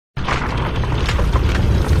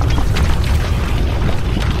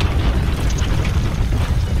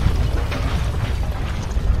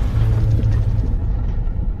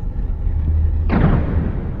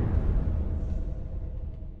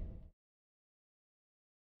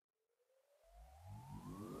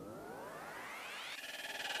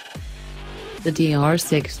The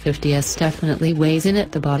DR650S definitely weighs in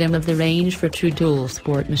at the bottom of the range for true dual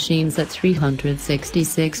sport machines at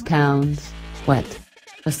 366 pounds. Wet.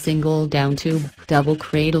 A single downtube, double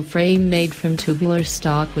cradle frame made from tubular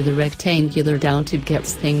stock with a rectangular downtube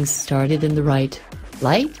gets things started in the right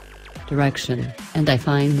direction, and I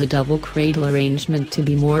find the double cradle arrangement to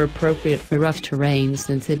be more appropriate for rough terrain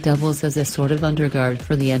since it doubles as a sort of underguard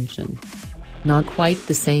for the engine. Not quite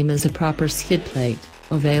the same as a proper skid plate,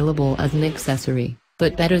 available as an accessory,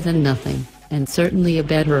 but better than nothing, and certainly a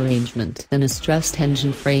better arrangement than a stressed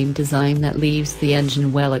engine frame design that leaves the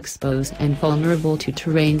engine well exposed and vulnerable to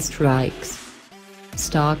terrain strikes.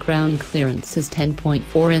 Stock ground clearance is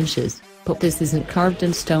 10.4 inches, but this isn't carved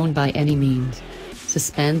in stone by any means.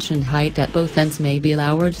 Suspension height at both ends may be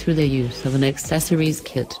lowered through the use of an accessories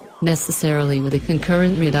kit, necessarily with a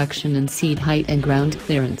concurrent reduction in seat height and ground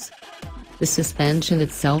clearance. The suspension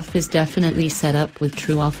itself is definitely set up with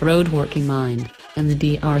true off-road work in mind, and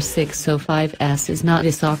the DR650S is not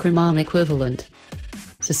a soccer mom equivalent.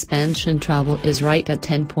 Suspension travel is right at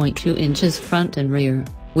 10.2 inches front and rear,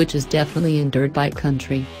 which is definitely in dirt bike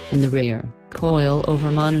country. In the rear, coil-over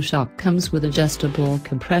monoshock comes with adjustable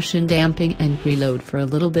compression damping and preload for a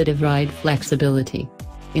little bit of ride flexibility.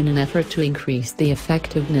 In an effort to increase the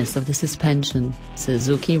effectiveness of the suspension,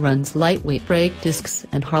 Suzuki runs lightweight brake discs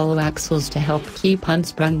and hollow axles to help keep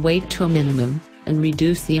unsprung weight to a minimum, and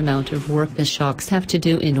reduce the amount of work the shocks have to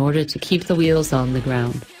do in order to keep the wheels on the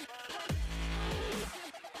ground.